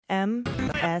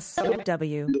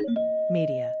MSW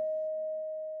Media.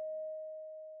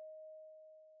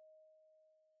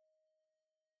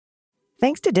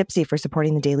 Thanks to Dipsea for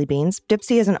supporting the Daily Beans.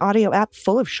 Dipsea is an audio app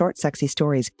full of short, sexy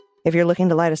stories. If you're looking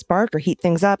to light a spark or heat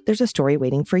things up, there's a story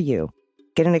waiting for you.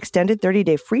 Get an extended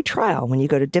 30-day free trial when you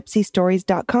go to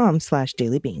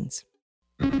dipseastories.com/dailybeans.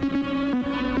 News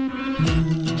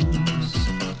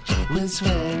with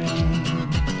swearing.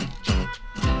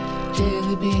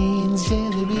 Daily Beans,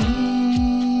 Daily Beans.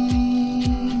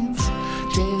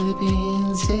 Daily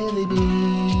Beans, Daily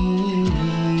Beans.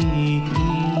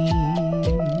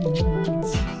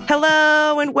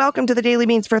 Hello and welcome to the Daily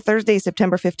Beans for Thursday,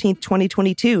 September 15th,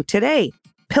 2022. Today,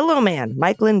 Pillowman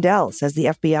Mike Lindell says the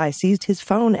FBI seized his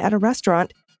phone at a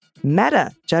restaurant.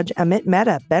 Meta, Judge Amit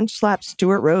Mehta bench slapped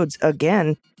Stuart Rhodes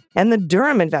again. And the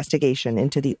Durham investigation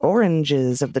into the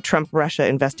oranges of the Trump-Russia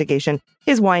investigation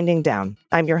is winding down.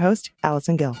 I'm your host,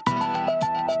 Allison Gill.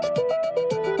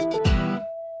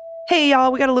 Hey,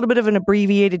 y'all, we got a little bit of an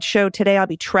abbreviated show today. I'll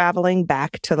be traveling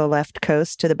back to the left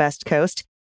coast, to the best coast,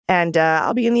 and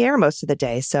I'll be in the air most of the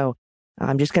day. So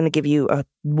I'm just going to give you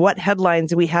what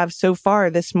headlines we have so far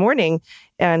this morning.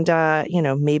 And,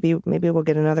 maybe we'll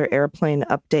get another airplane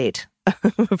update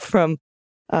from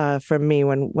me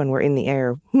when we're in the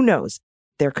air. Who knows?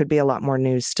 There could be a lot more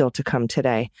news still to come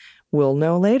today. We'll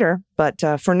know later. But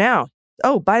for now,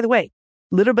 oh, by the way,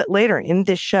 a little bit later in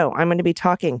this show, I'm going to be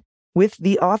talking with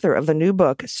the author of the new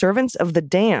book, Servants of the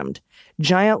Damned,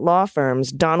 Giant Law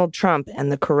Firms, Donald Trump, and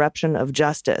the Corruption of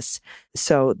Justice.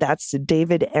 So that's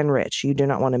David Enrich. You do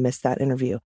not want to miss that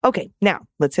interview. Okay, now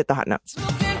let's hit the hot notes.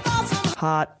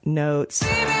 Hot notes.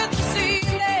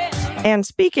 And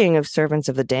speaking of servants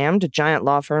of the damned, giant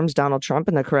law firms, Donald Trump,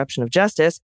 and the corruption of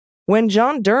justice, when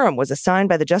John Durham was assigned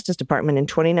by the Justice Department in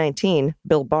 2019,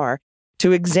 Bill Barr,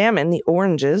 to examine the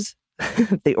origins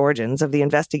of the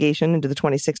investigation into the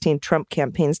 2016 Trump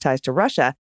campaign's ties to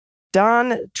Russia,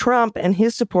 Don Trump and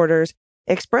his supporters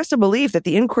expressed a belief that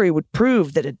the inquiry would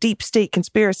prove that a deep state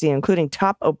conspiracy, including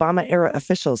top Obama-era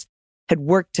officials, had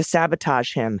worked to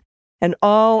sabotage him. And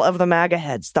all of the MAGA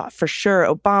heads thought for sure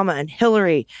Obama and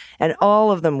Hillary and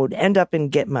all of them would end up in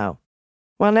Gitmo.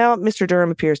 Well, now Mr. Durham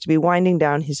appears to be winding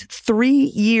down his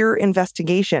 3-year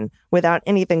investigation without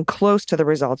anything close to the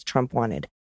results Trump wanted.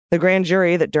 The grand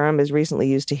jury that Durham has recently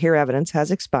used to hear evidence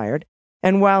has expired,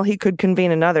 and while he could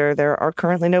convene another, there are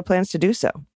currently no plans to do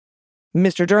so.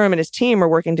 Mr. Durham and his team are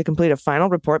working to complete a final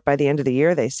report by the end of the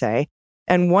year, they say,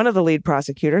 and one of the lead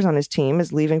prosecutors on his team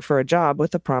is leaving for a job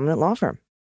with a prominent law firm.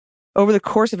 Over the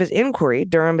course of his inquiry,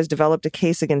 Durham has developed a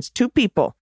case against 2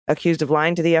 people accused of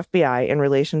lying to the FBI in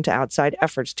relation to outside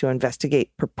efforts to investigate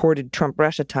purported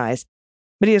Trump-Russia ties,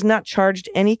 but he has not charged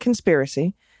any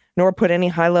conspiracy nor put any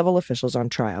high-level officials on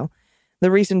trial.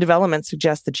 The recent developments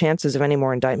suggest the chances of any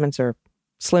more indictments are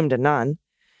slim to none.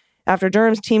 After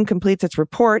Durham's team completes its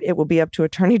report, it will be up to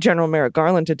Attorney General Merrick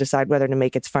Garland to decide whether to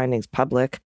make its findings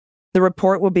public. The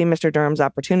report will be Mr. Durham's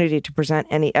opportunity to present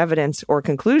any evidence or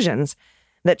conclusions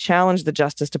that challenge the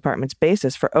Justice Department's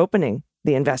basis for opening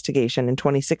the investigation in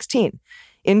 2016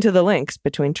 into the links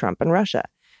between Trump and Russia.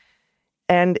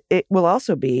 And it will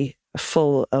also be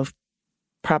full of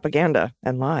propaganda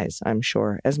and lies, I'm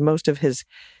sure, as most of his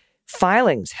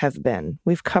filings have been.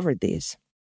 We've covered these.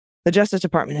 The Justice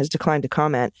Department has declined to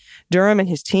comment. Durham and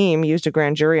his team used a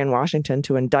grand jury in Washington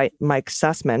to indict Mike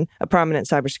Sussman, a prominent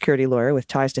cybersecurity lawyer with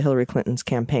ties to Hillary Clinton's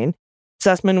campaign.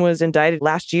 Sussman was indicted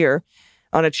last year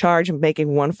on a charge of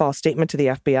making one false statement to the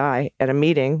FBI at a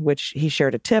meeting, which he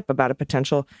shared a tip about a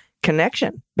potential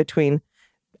connection between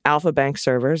Alpha Bank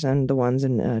servers and the ones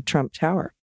in Trump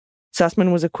Tower.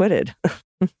 Sussman was acquitted,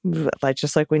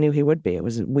 just like we knew he would be. It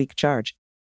was a weak charge.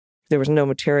 There was no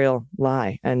material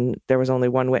lie, and there was only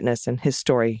one witness in his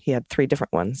story. He had 3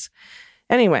 different ones.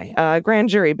 Anyway, a grand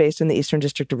jury based in the Eastern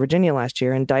District of Virginia last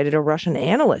year indicted a Russian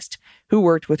analyst who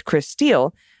worked with Chris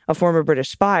Steele, a former British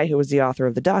spy who was the author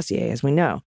of the dossier, as we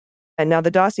know. And now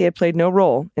the dossier played no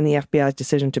role in the FBI's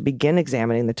decision to begin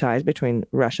examining the ties between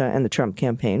Russia and the Trump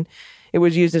campaign. It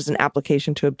was used as an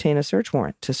application to obtain a search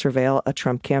warrant to surveil a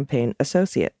Trump campaign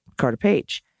associate, Carter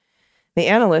Page. The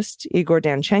analyst, Igor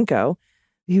Danchenko,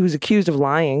 he was accused of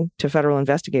lying to federal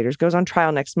investigators, goes on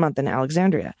trial next month in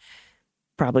Alexandria.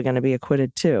 Probably going to be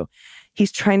acquitted too.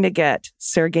 He's trying to get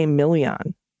Sergei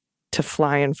Milyan to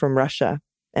fly in from Russia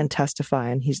and testify,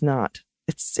 and he's not.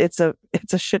 It's a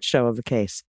shit show of a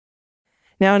case.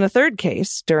 Now, in a third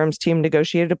case, Durham's team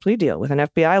negotiated a plea deal with an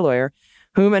FBI lawyer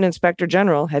whom an inspector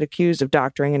general had accused of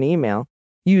doctoring an email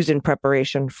used in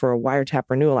preparation for a wiretap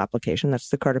renewal application. That's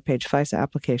the Carter Page FISA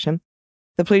application.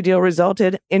 The plea deal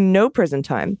resulted in no prison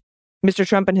time. Mr.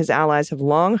 Trump and his allies have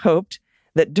long hoped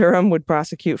that Durham would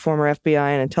prosecute former FBI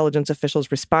and intelligence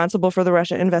officials responsible for the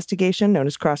Russia investigation, known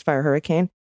as Crossfire Hurricane.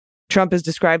 Trump has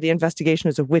described the investigation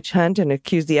as a witch hunt and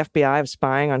accused the FBI of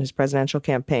spying on his presidential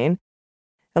campaign.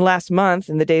 And last month,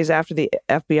 in the days after the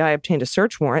FBI obtained a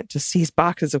search warrant to seize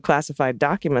boxes of classified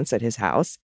documents at his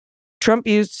house, Trump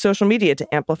used social media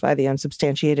to amplify the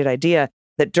unsubstantiated idea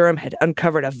that Durham had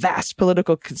uncovered a vast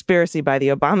political conspiracy by the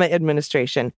Obama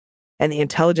administration and the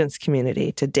intelligence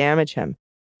community to damage him.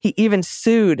 He even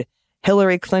sued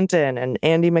Hillary Clinton and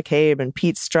Andy McCabe and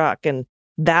Pete Strzok, and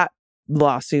that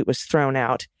lawsuit was thrown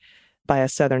out by a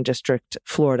Southern District,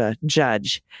 Florida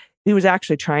judge. He was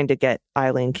actually trying to get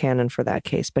Eileen Cannon for that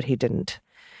case, but he didn't.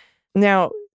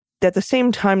 Now, at the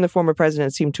same time, the former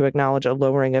president seemed to acknowledge a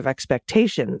lowering of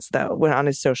expectations, though, when on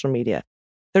his social media.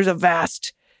 There's a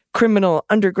vast criminal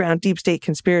underground deep state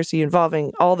conspiracy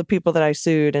involving all the people that I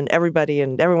sued and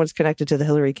everyone's connected to the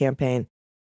Hillary campaign.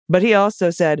 But he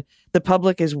also said the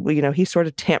public is, he sort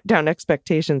of tamped down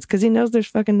expectations because he knows there's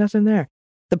fucking nothing there.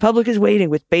 The public is waiting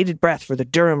with bated breath for the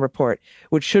Durham report,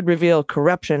 which should reveal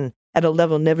corruption at a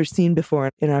level never seen before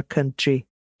in our country,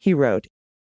 he wrote.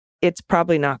 It's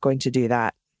probably not going to do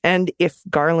that. And if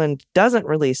Garland doesn't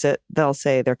release it, they'll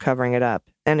say they're covering it up.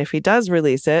 And if he does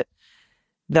release it,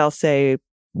 they'll say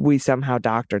we somehow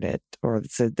doctored it, or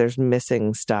there's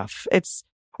missing stuff.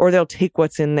 Or they'll take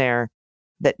what's in there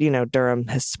that, Durham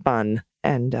has spun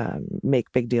and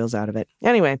make big deals out of it.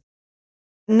 Anyway,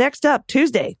 next up,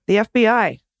 Tuesday, the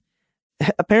FBI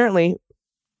apparently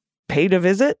paid a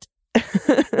visit,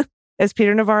 as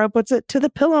Peter Navarro puts it, to the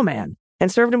Pillow Man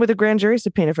and served him with a grand jury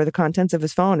subpoena for the contents of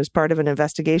his phone as part of an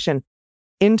investigation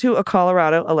into a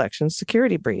Colorado election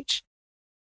security breach.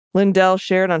 Lindell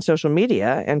shared on social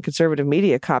media and conservative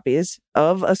media copies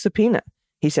of a subpoena.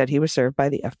 He said he was served by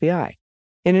the FBI.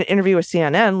 In an interview with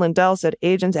CNN, Lindell said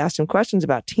agents asked him questions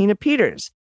about Tina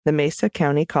Peters, the Mesa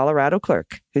County, Colorado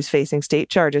clerk, who's facing state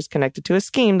charges connected to a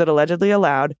scheme that allegedly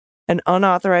allowed an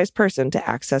unauthorized person to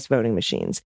access voting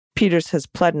machines. Peters has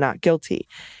pled not guilty.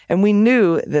 And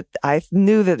I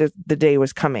knew that the day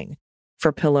was coming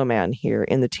for Pillow Man here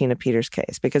in the Tina Peters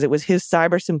case, because it was his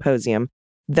cyber symposium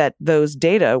that those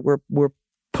data were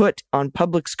put on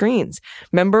public screens.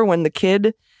 Remember when the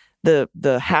kid,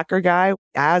 the hacker guy,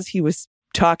 as he was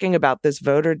talking about this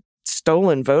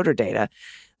stolen voter data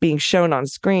being shown on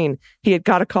screen, he had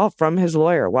got a call from his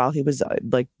lawyer while he was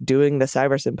doing the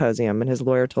cyber symposium, and his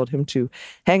lawyer told him to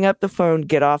hang up the phone,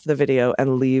 get off the video,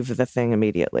 and leave the thing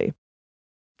immediately.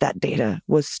 That data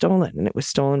was stolen, and it was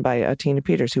stolen by Tina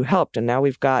Peters, who helped. And now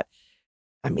we've got,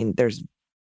 there's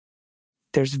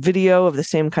video of the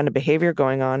same kind of behavior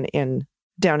going on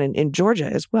down in Georgia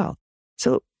as well.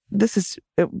 So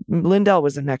Lindell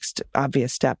was the next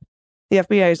obvious step. The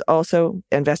FBI is also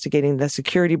investigating the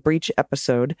security breach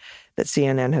episode that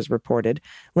CNN has reported.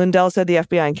 Lindell said the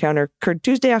FBI encounter occurred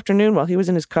Tuesday afternoon while he was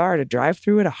in his car at a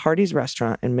drive-thru at a Hardee's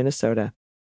restaurant in Minnesota.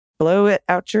 Blow it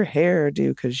out your hair,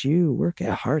 dude, because you work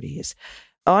at Hardee's.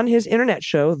 On his internet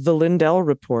show, The Lindell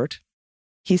Report,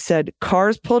 he said,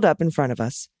 cars pulled up in front of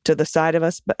us, to the side of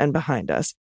us and behind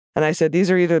us. And I said,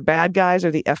 these are either bad guys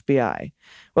or the FBI.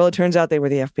 Well, it turns out they were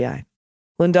the FBI.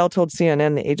 Lindell told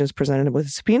CNN the agents presented him with a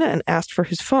subpoena and asked for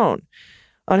his phone.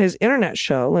 On his internet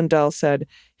show, Lindell said,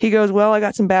 he goes, well, I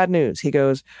got some bad news. He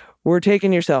goes, we're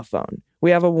taking your cell phone.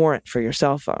 We have a warrant for your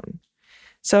cell phone.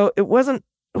 So was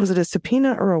it a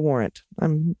subpoena or a warrant?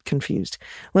 I'm confused.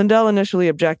 Lindell initially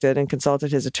objected and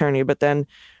consulted his attorney, but then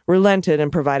relented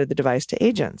and provided the device to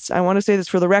agents. I want to say this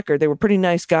for the record. They were pretty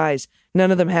nice guys.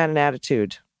 None of them had an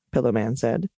attitude, Pillowman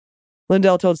said.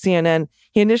 Lindell told CNN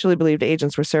he initially believed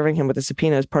agents were serving him with a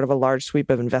subpoena as part of a large sweep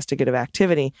of investigative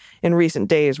activity in recent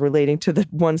days relating to the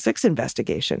 1-6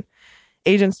 investigation.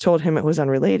 Agents told him it was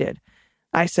unrelated.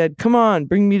 I said, come on,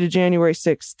 bring me to January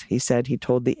 6th, he said. He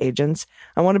told the agents,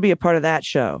 I want to be a part of that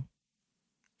show.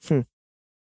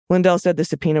 Lindell said the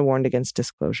subpoena warned against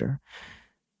disclosure.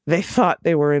 They thought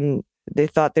they were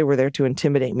there to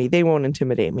intimidate me. They won't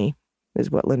intimidate me, is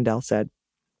what Lindell said.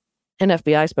 An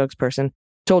FBI spokesperson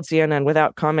told CNN,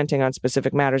 without commenting on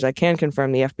specific matters, I can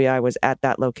confirm the FBI was at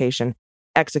that location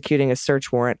executing a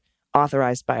search warrant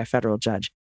authorized by a federal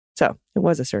judge. So it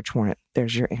was a search warrant.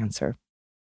 There's your answer.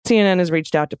 CNN has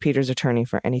reached out to Peter's attorney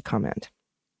for any comment.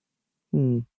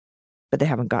 But they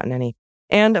haven't gotten any.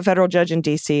 And a federal judge in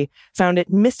D.C. found it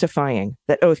mystifying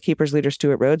that Oath Keepers leader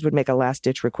Stuart Rhodes would make a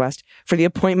last-ditch request for the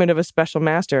appointment of a special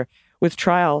master with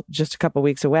trial just a couple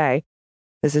weeks away.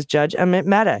 This is Judge Amit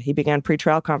Mehta. He began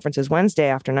pretrial conferences Wednesday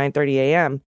after 9:30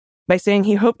 a.m. by saying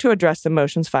he hoped to address the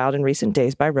motions filed in recent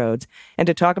days by Rhodes and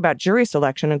to talk about jury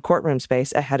selection and courtroom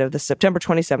space ahead of the September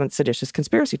 27th seditious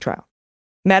conspiracy trial.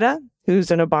 Mehta,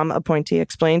 who's an Obama appointee,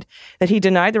 explained that he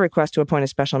denied the request to appoint a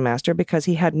special master because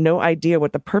he had no idea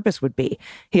what the purpose would be.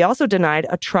 He also denied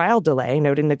a trial delay,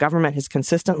 noting the government has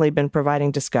consistently been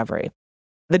providing discovery.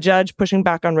 The judge, pushing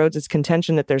back on Rhodes'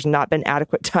 contention that there's not been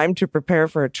adequate time to prepare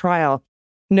for a trial,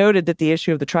 noted that the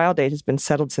issue of the trial date has been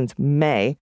settled since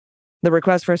May. The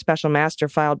request for a special master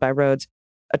filed by Rhodes'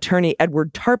 attorney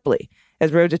Edward Tarpley,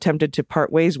 as Rhodes attempted to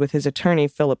part ways with his attorney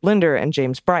Philip Linder and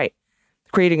James Bright,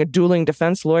 creating a dueling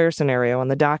defense lawyer scenario on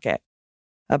the docket.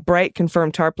 Bright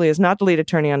confirmed Tarpley is not the lead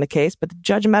attorney on the case, but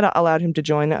Judge Mehta allowed him to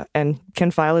join and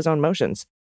can file his own motions.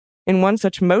 In one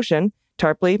such motion,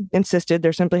 Tarpley insisted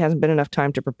there simply hasn't been enough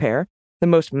time to prepare the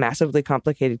most massively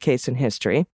complicated case in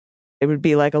history. It would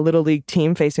be like a Little League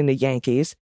team facing the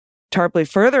Yankees. Tarpley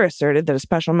further asserted that a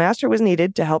special master was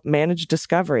needed to help manage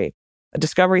discovery, a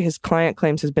discovery his client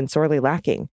claims has been sorely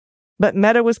lacking. But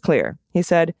Mehta was clear. He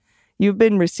said, "You've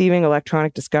been receiving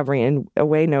electronic discovery in a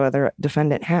way no other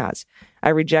defendant has. I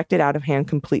reject it out of hand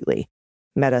completely,"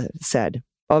 Mehta said,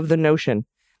 of the notion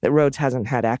that Rhodes hasn't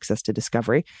had access to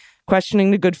discovery.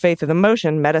 Questioning the good faith of the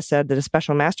motion, Mehta said that a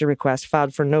special master request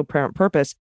filed for no apparent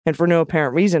purpose and for no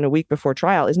apparent reason a week before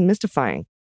trial is mystifying.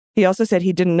 He also said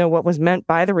he didn't know what was meant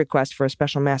by the request for a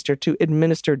special master to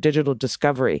administer digital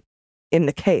discovery in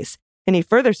the case. And he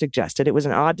further suggested it was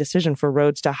an odd decision for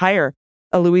Rhodes to hire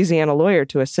a Louisiana lawyer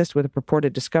to assist with a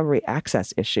purported discovery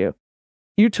access issue.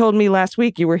 "You told me last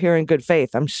week you were here in good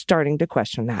faith. I'm starting to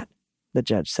question that," the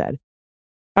judge said.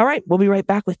 All right, we'll be right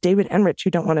back with David Enrich.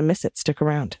 You don't want to miss it. Stick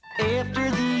around. After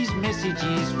these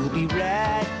messages, we'll be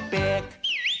right back.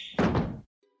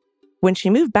 When she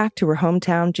moved back to her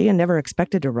hometown, Gia never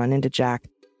expected to run into Jack.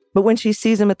 But when she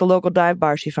sees him at the local dive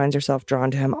bar, she finds herself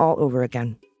drawn to him all over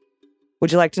again.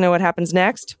 Would you like to know what happens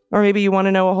next? Or maybe you want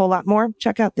to know a whole lot more?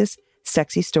 Check out this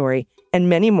sexy story and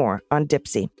many more on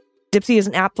Dipsea. Dipsea is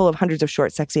an app full of hundreds of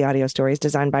short, sexy audio stories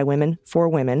designed by women for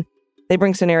women. They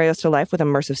bring scenarios to life with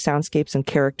immersive soundscapes and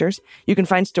characters. You can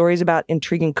find stories about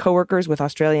intriguing coworkers with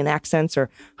Australian accents or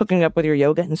hooking up with your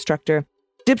yoga instructor.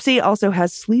 Dipsea also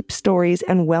has sleep stories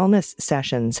and wellness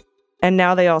sessions. And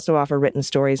now they also offer written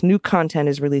stories. New content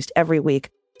is released every week.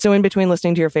 So in between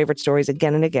listening to your favorite stories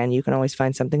again and again, you can always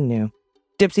find something new.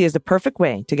 Dipsea is the perfect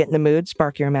way to get in the mood,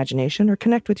 spark your imagination, or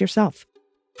connect with yourself.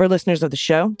 For listeners of the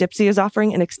show, Dipsea is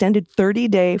offering an extended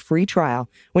 30-day free trial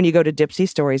when you go to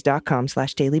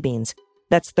dipseastories.com/dailybeans.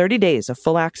 That's 30 days of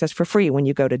full access for free when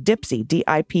you go to Dipsea,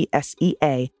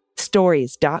 Dipsea,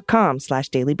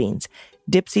 stories.com/dailybeans.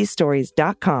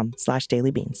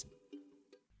 Dipseastories.com/dailybeans.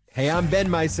 Hey, I'm Ben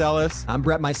Mycelis. I'm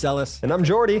Brett Mycelis. And I'm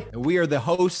Jordy. And we are the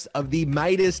hosts of the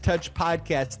Midas Touch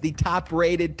podcast, the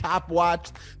top-rated,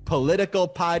 top-watched political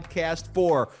podcast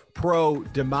for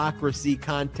pro-democracy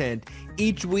content.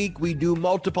 Each week, we do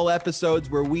multiple episodes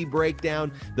where we break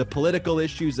down the political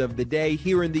issues of the day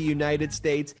here in the United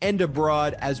States and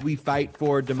abroad as we fight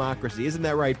for democracy. Isn't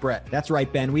that right, Brett? That's right,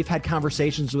 Ben. We've had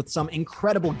conversations with some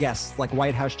incredible guests like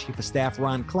White House Chief of Staff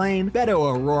Ron Klain, Beto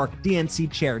O'Rourke, DNC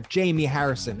Chair Jamie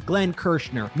Harrison, Glenn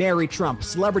Kirshner, Mary Trump,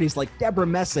 celebrities like Deborah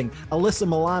Messing, Alyssa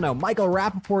Milano, Michael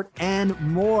Rappaport, and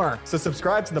more. So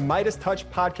subscribe to the Midas Touch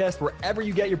podcast wherever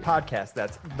you get your podcast.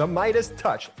 That's the Midas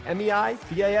Touch,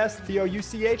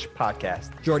 MEIDASTOUCH podcast.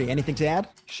 Jordy, anything to add?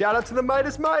 Shout out to the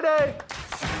Midas Mighty!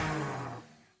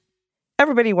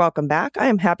 Everybody, welcome back. I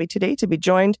am happy today to be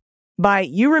joined by,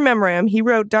 you remember him, he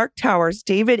wrote Dark Towers,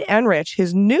 David Enrich,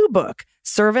 his new book,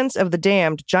 Servants of the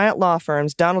Damned, Giant Law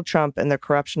Firms, Donald Trump and the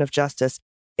Corruption of Justice.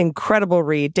 Incredible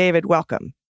read. David,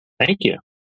 welcome. Thank you.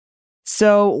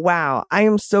 So, wow, I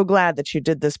am so glad that you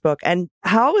did this book. And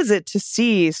how is it to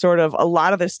see sort of a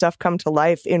lot of this stuff come to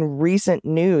life in recent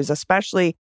news,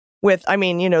 especially with,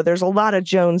 there's a lot of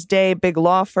Jones Day, big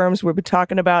law firms. We've been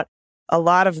talking about a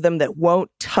lot of them that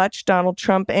won't touch Donald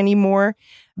Trump anymore,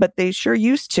 but they sure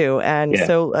used to. And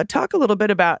so talk a little bit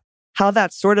about how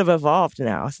that's sort of evolved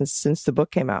now since the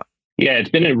book came out. Yeah, it's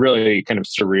been really kind of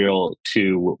surreal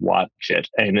to watch it.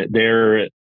 And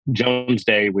Jones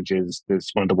Day, which is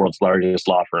one of the world's largest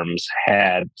law firms,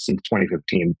 had since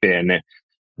 2015 been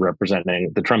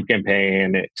representing the Trump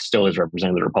campaign. It still is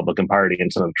representing the Republican Party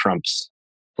and some of Trump's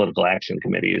political action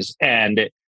committees. And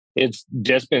it's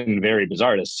just been very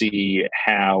bizarre to see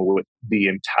how the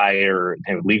entire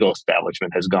kind of legal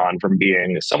establishment has gone from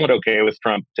being somewhat okay with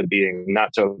Trump to being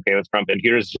not so okay with Trump. And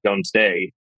here's Jones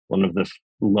Day, one of the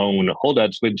lone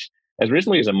holdouts, which as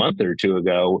recently as a month or two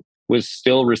ago was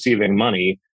still receiving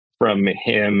money from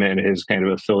him and his kind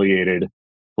of affiliated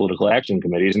political action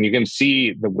committees. And you can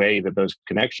see the way that those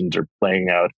connections are playing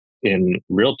out in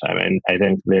real time. And I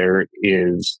think there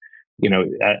is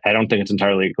I don't think it's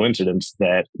entirely a coincidence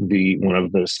that one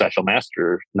of the special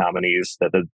master nominees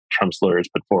that the Trump's lawyers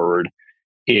put forward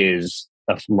is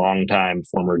a longtime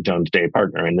former Jones Day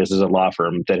partner. And this is a law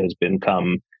firm that has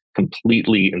become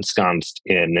completely ensconced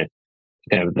in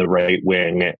kind of the right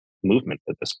wing movement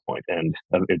at this point. And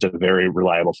it's a very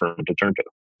reliable firm to turn to.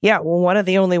 Yeah, well, one of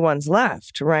the only ones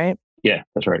left, right? Yeah,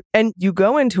 that's right. And you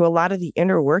go into a lot of the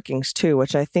inner workings too,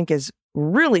 which I think is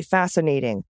really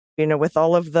fascinating, with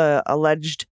all of the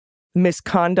alleged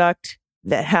misconduct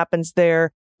that happens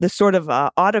there, the sort of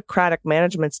autocratic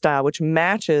management style, which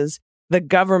matches the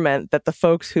government that the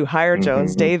folks who hire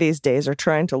Jones Day these days are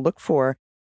trying to look for,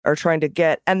 or trying to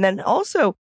get. And then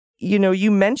also,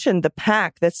 you mentioned the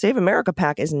PAC, that Save America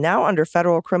PAC is now under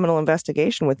federal criminal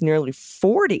investigation with nearly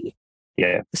 40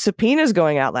 subpoenas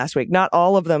going out last week. Not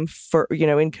all of them for,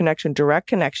 in direct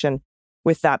connection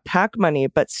with that PAC money,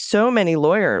 but so many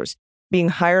lawyers being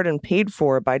hired and paid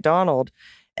for by Donald.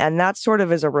 And that sort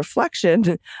of is a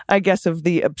reflection, I guess, of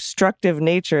the obstructive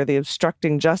nature, the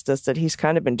obstructing justice that he's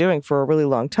kind of been doing for a really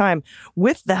long time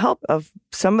with the help of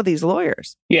some of these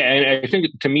lawyers. Yeah, and I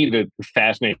think to me, the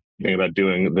fascinating thing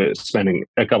about spending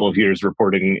a couple of years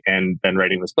reporting and then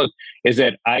writing this book is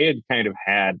that I had kind of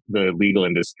had the legal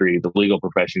industry, the legal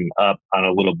profession up on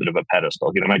a little bit of a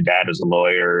pedestal. My dad is a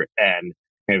lawyer and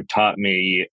kind of taught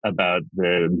me about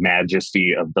the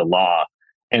majesty of the law.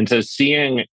 And so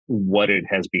seeing what it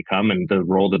has become and the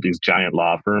role that these giant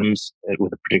law firms,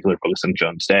 with a particular focus on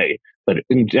Jones Day, but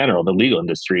in general, the legal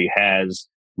industry has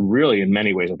really, in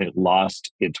many ways, I think,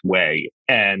 lost its way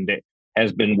and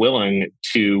has been willing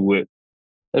to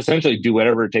essentially do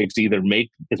whatever it takes to either make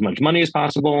as much money as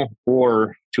possible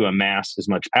or to amass as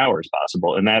much power as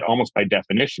possible. And that almost by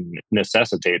definition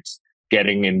necessitates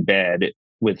getting in bed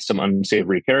with some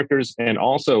unsavory characters and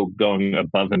also going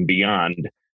above and beyond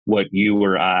what you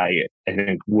or I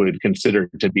think, would consider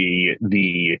to be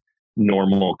the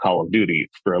normal call of duty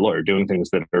for a lawyer, doing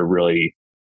things that are really,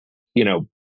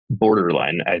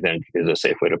 borderline, I think is a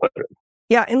safe way to put it.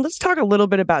 Yeah, and let's talk a little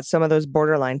bit about some of those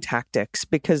borderline tactics,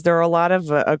 because there are a lot of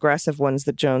aggressive ones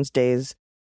that Jones Day's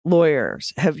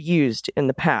lawyers have used in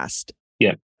the past.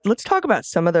 Yeah. Let's talk about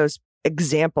some of those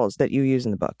examples that you use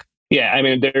in the book. Yeah, I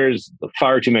mean, there's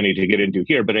far too many to get into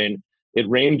here, but it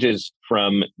ranges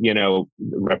from,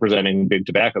 representing big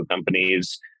tobacco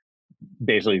companies,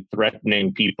 basically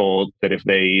threatening people that if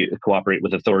they cooperate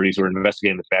with authorities who are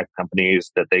investigating the tobacco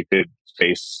companies, that they could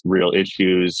face real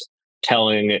issues,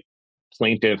 telling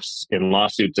plaintiffs in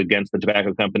lawsuits against the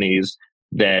tobacco companies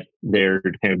that their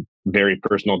kind of very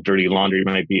personal dirty laundry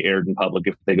might be aired in public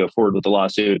if they go forward with the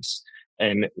lawsuits.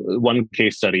 And one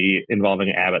case study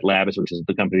involving Abbott Labs, which is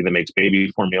the company that makes baby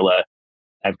formula,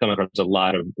 I've come across a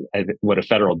lot of what a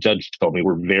federal judge told me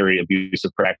were very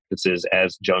abusive practices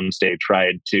as Jones Day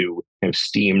tried to kind of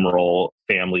steamroll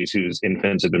families whose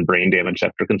infants had been brain damaged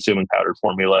after consuming powdered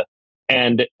formula.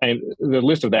 And the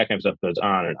list of that kind of stuff goes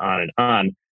on and on and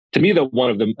on. To me, though,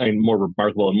 one of the more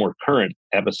remarkable and more current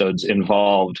episodes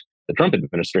involved the Trump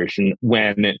administration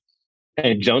when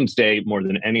Jones Day, more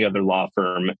than any other law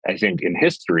firm, I think, in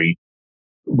history,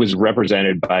 was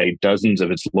represented by dozens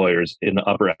of its lawyers in the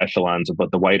upper echelons of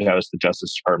both the White House, the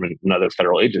Justice Department, and other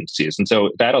federal agencies. And so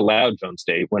that allowed Jones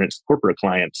Day, when its corporate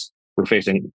clients were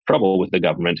facing trouble with the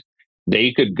government,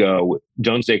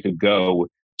 Jones Day could go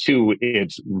to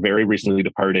its very recently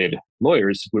departed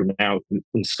lawyers who are now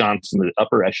ensconced in the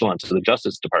upper echelons of the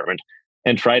Justice Department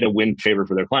and try to win favor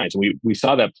for their clients. And we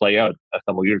saw that play out a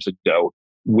couple of years ago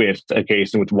with a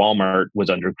case in which Walmart was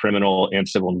under criminal and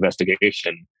civil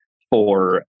investigation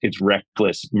for its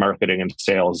reckless marketing and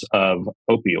sales of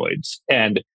opioids.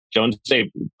 And Jones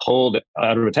Day pulled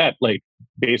out of its hat,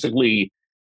 basically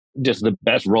just the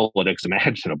best Rolodex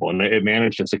imaginable. And it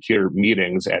managed to secure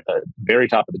meetings at the very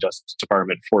top of the Justice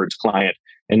Department for its client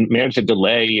and managed to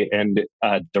delay and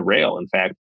derail, in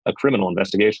fact, a criminal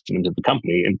investigation into the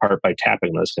company, in part by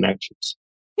tapping those connections.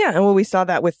 Yeah, and we saw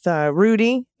that with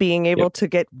Rudy being able to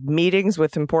get meetings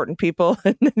with important people,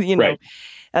 Right.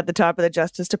 at the top of the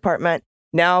Justice Department.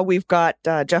 Now we've got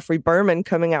Jeffrey Berman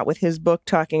coming out with his book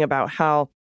talking about how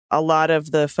a lot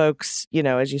of the folks,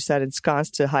 as you said,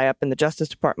 ensconced to high up in the Justice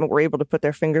Department were able to put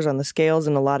their fingers on the scales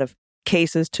in a lot of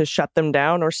cases to shut them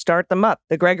down or start them up.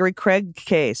 The Gregory Craig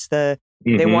case, they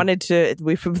wanted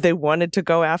to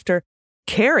go after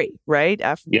Kerry, right?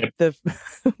 After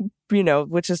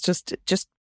which is just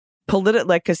political,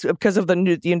 because of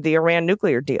the Iran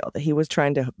nuclear deal that he was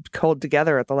trying to hold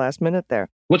together at the last minute there.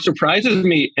 What surprises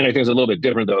me, and I think is a little bit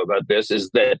different though about this, is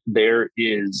that there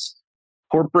is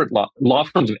corporate law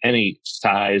firms of any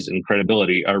size and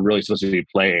credibility are really supposed to be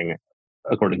playing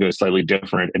according to a slightly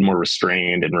different and more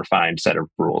restrained and refined set of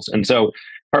rules. And so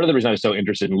part of the reason I was so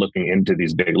interested in looking into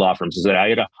these big law firms is that I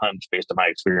had a hunch based on my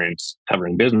experience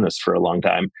covering business for a long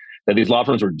time that these law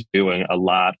firms were doing a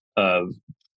lot of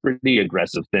pretty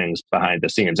aggressive things behind the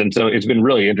scenes. And so it's been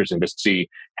really interesting to see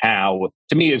how,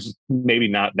 to me, it's maybe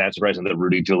not that surprising that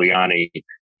Rudy Giuliani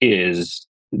is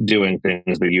doing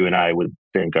things that you and I would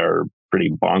think are pretty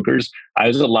bonkers. I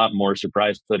was a lot more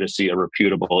surprised to see a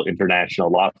reputable international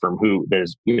law firm who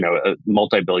there's, a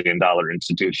multi-billion-dollar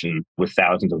institution with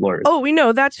thousands of lawyers. Oh, we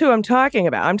know that's who I'm talking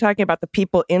about. I'm talking about the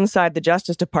people inside the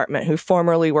Justice Department who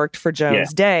formerly worked for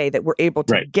Jones Day that were able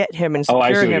to get him and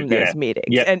secure him those meetings.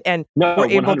 Yeah. And were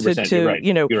able to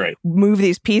You're right. move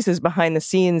these pieces behind the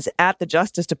scenes at the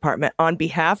Justice Department on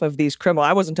behalf of these criminals.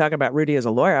 I wasn't talking about Rudy as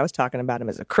a lawyer. I was talking about him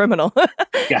as a criminal.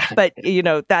 But,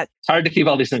 that it's hard to keep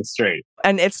all these things straight.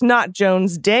 And it's not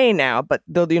Jones Day now, but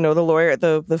the lawyer,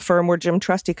 the firm where Jim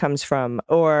Trusty comes from,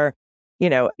 or,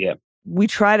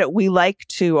 we like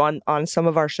to on some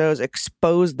of our shows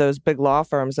expose those big law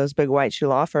firms, those big white shoe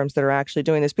law firms that are actually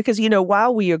doing this, because,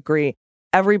 while we agree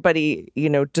everybody,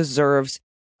 deserves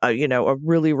a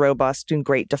really robust and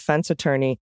great defense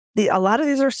attorney, a lot of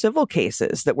these are civil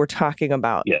cases that we're talking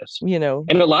about. Yes.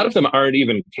 And a lot of them aren't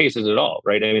even cases at all,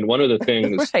 right? I mean, one of the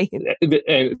things,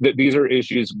 these are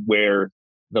issues where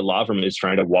the law firm is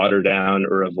trying to water down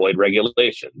or avoid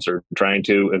regulations, or trying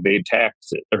to evade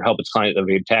taxes, or help its client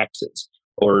evade taxes,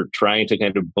 or trying to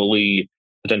kind of bully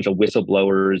potential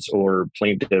whistleblowers or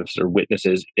plaintiffs or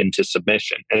witnesses into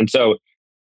submission. And so,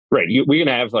 we can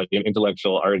have like an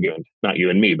intellectual argument, not you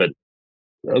and me, but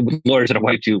lawyers at a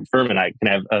white shoe firm and I can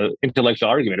have an intellectual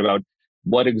argument about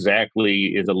what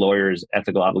exactly is a lawyer's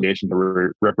ethical obligation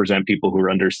to represent people who are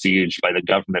under siege by the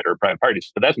government or private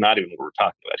parties. But that's not even what we're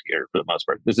talking about here for the most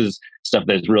part. This is stuff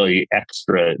that's really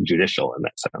extrajudicial in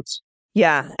that sense.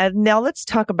 Yeah. And now let's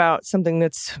talk about something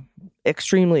that's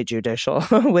extremely judicial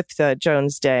with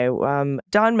Jones Day. Don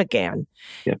McGahn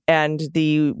and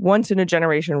the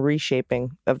once-in-a-generation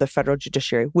reshaping of the federal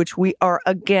judiciary, which we are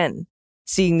again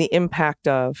seeing the impact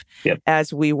of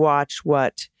as we watch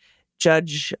what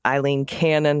Judge Eileen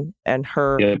Cannon and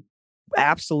her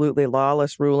absolutely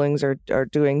lawless rulings are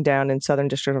doing down in Southern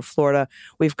District of Florida.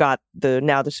 We've got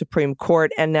the Supreme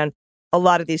Court, and then a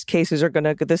lot of these cases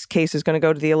this case is going to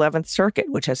go to the 11th Circuit,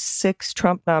 which has 6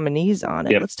 Trump nominees on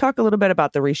it. Let's talk a little bit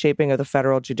about the reshaping of the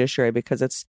federal judiciary,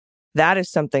 because that is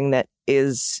something that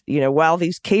is, while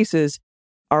these cases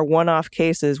are one-off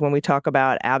cases, when we talk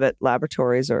about Abbott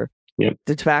Laboratories or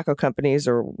the tobacco companies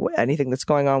or anything that's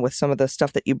going on with some of the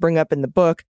stuff that you bring up in the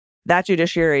book, that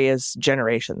judiciary is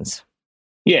generations.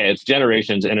 Yeah, it's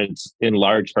generations, and it's in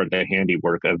large part the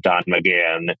handiwork of Don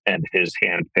McGahn and his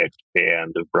handpicked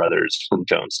band of brothers from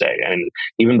Jones Day. And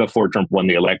even before Trump won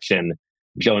the election,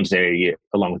 Jones Day,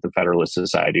 along with the Federalist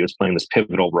Society, was playing this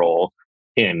pivotal role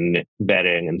in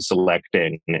vetting and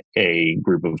selecting a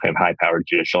group of kind of high-powered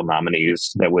judicial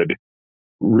nominees that would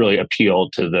really appeal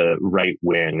to the right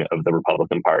wing of the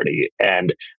Republican Party.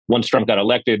 And once Trump got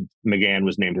elected, McGahn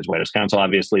was named his White House counsel.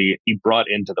 Obviously, he brought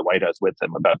into the White House with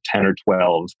him about 10 or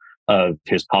 12 of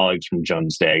his colleagues from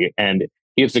Jones Day. And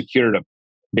he had secured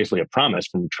basically a promise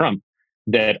from Trump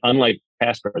that unlike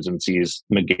past presidencies,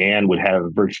 McGahn would have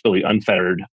virtually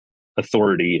unfettered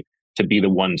authority to be the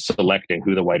one selecting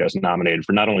who the White House nominated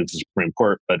for not only the Supreme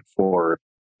Court, but for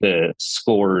the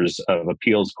scores of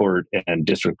appeals court and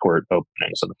district court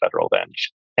openings on the federal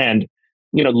bench. And,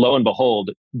 lo and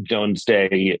behold,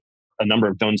 a number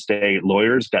of Jones Day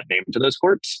lawyers got named to those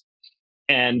courts.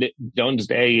 And Jones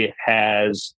Day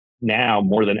has now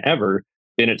more than ever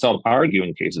been itself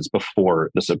arguing cases before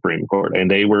the Supreme Court.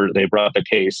 And they brought the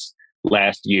case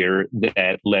last year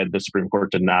that led the Supreme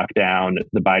Court to knock down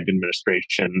the Biden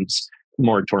administration's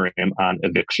moratorium on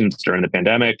evictions during the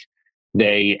pandemic.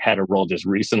 They had a role just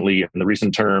recently in the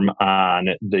recent term on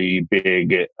the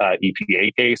big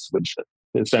EPA case, which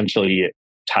essentially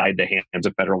tied the hands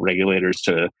of federal regulators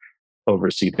to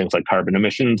oversee things like carbon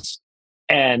emissions.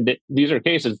 And these are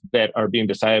cases that are being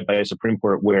decided by a Supreme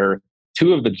Court where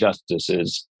 2 of the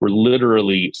justices were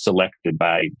literally selected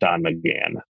by Don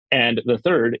McGahn. And the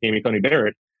third, Amy Coney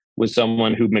Barrett, was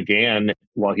someone who McGahn,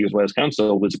 while he was White House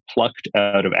counsel, was plucked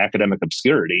out of academic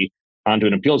obscurity onto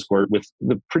an appeals court with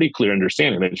the pretty clear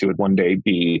understanding that she would one day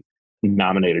be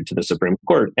nominated to the Supreme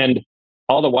Court. And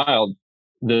all the while,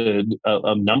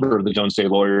 a number of the Jones Day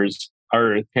lawyers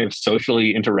are kind of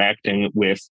socially interacting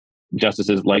with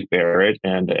justices like Barrett.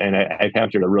 And I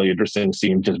captured a really interesting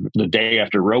scene just the day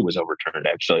after Roe was overturned,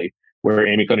 actually, where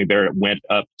Amy Coney Barrett went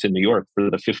up to New York for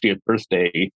the 50th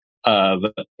birthday of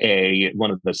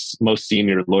one of the most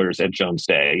senior lawyers at Jones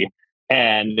Day.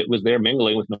 and it was there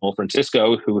mingling with Noel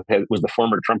Francisco, who was the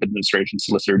former Trump administration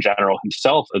Solicitor General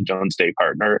himself, a Jones Day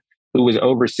partner, who was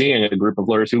overseeing a group of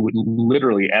lawyers who would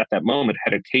literally at that moment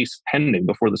had a case pending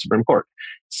before the Supreme Court.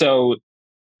 So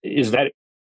is that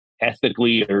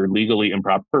ethically or legally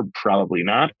improper? Probably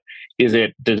not. Does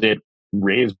it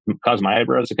cause my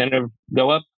eyebrows to kind of go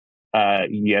up?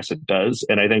 Yes, it does.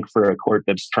 And I think for a court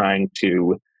that's trying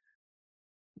to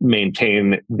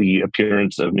maintain the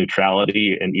appearance of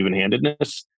neutrality and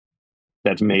even-handedness,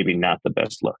 that's maybe not the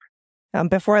best look.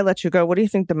 Before I let you go, what do you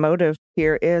think the motive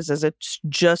here is? Is it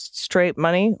just straight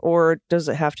money, or does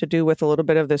it have to do with a little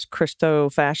bit of this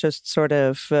Christo-fascist sort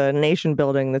of nation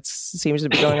building that seems to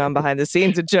be going on behind the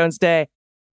scenes at Jones Day?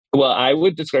 Well, I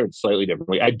would describe it slightly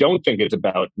differently. I don't think it's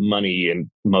about money, and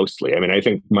mostly. I mean, I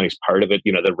think money's part of it.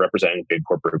 You know, they're representing big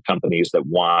corporate companies that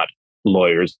want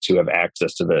lawyers to have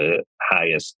access to the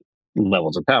highest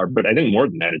levels of power. But I think more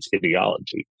than that, it's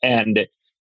ideology. And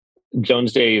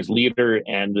Jones Day's leader,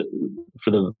 and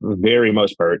for the very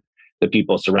most part, the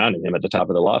people surrounding him at the top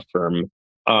of the law firm,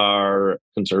 are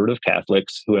conservative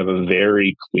Catholics who have a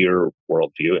very clear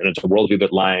worldview. And it's a worldview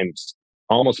that aligns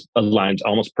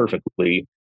almost perfectly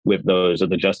with those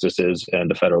of the justices and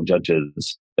the federal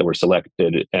judges that were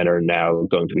selected and are now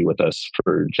going to be with us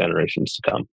for generations to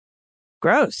come.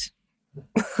 Gross.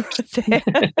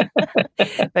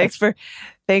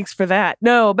 Thanks for that.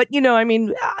 No, but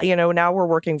now we're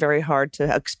working very hard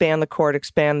to expand the court,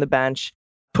 expand the bench,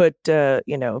 put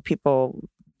people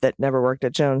that never worked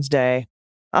at Jones Day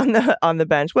on the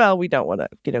bench. Well, we don't want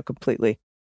to completely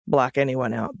block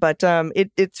anyone out, but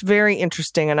it's very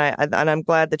interesting, and I'm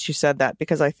glad that you said that,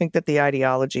 because I think that the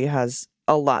ideology has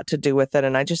a lot to do with it,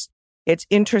 and it's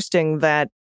interesting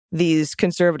that these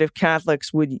conservative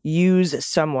Catholics would use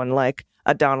someone like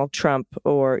a Donald Trump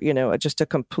or, just a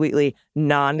completely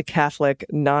non-Catholic,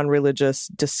 non-religious,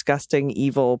 disgusting,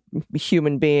 evil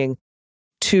human being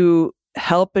to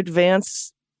help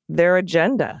advance their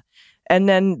agenda. And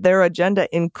then their agenda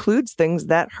includes things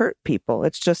that hurt people.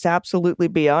 It's just absolutely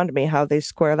beyond me how they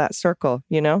square that circle,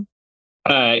 Yeah,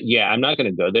 I'm not going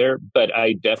to go there, but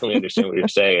I definitely understand what you're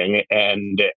saying.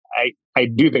 And I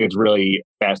do think it's really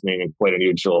fascinating and quite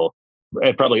unusual,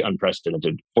 and probably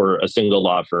unprecedented, for a single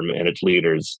law firm and its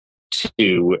leaders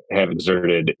to have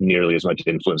exerted nearly as much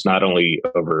influence, not only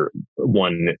over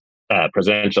one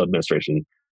presidential administration,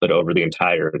 but over the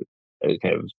entire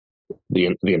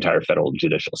the entire federal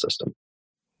judicial system.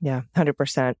 Yeah,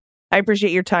 100%. I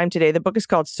appreciate your time today. The book is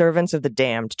called Servants of the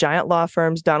Damned: Giant Law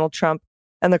Firms, Donald Trump,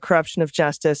 and the Corruption of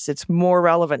Justice. It's more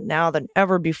relevant now than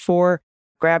ever before.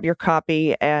 Grab your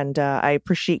copy, and I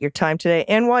appreciate your time today.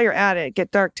 And while you're at it,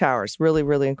 get Dark Towers. Really,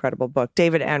 really incredible book.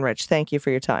 David Enrich, thank you for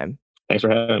your time. Thanks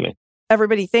for having me.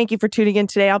 Everybody, thank you for tuning in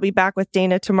today. I'll be back with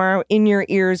Dana tomorrow in your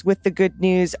ears with the good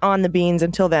news on the beans.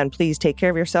 Until then, please take care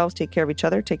of yourselves, take care of each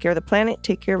other, take care of the planet,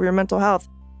 take care of your mental health,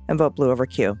 and vote blue over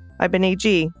Q. I've been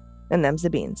AG, and them's the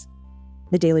beans.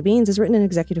 The Daily Beans is written and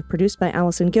executive produced by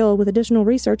Allison Gill, with additional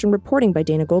research and reporting by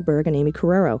Dana Goldberg and Amy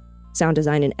Carrero. Sound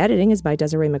design and editing is by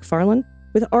Desiree McFarlane,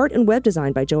 with art and web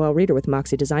design by Joelle Reeder with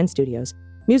Moxie Design Studios.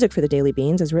 Music for The Daily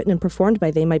Beans is written and performed by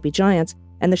They Might Be Giants,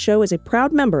 and the show is a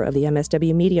proud member of the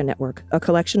MSW Media Network, a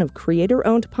collection of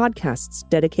creator-owned podcasts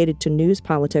dedicated to news,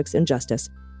 politics, and justice.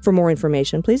 For more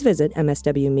information, please visit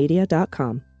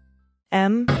mswmedia.com.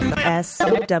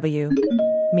 MSW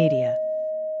Media.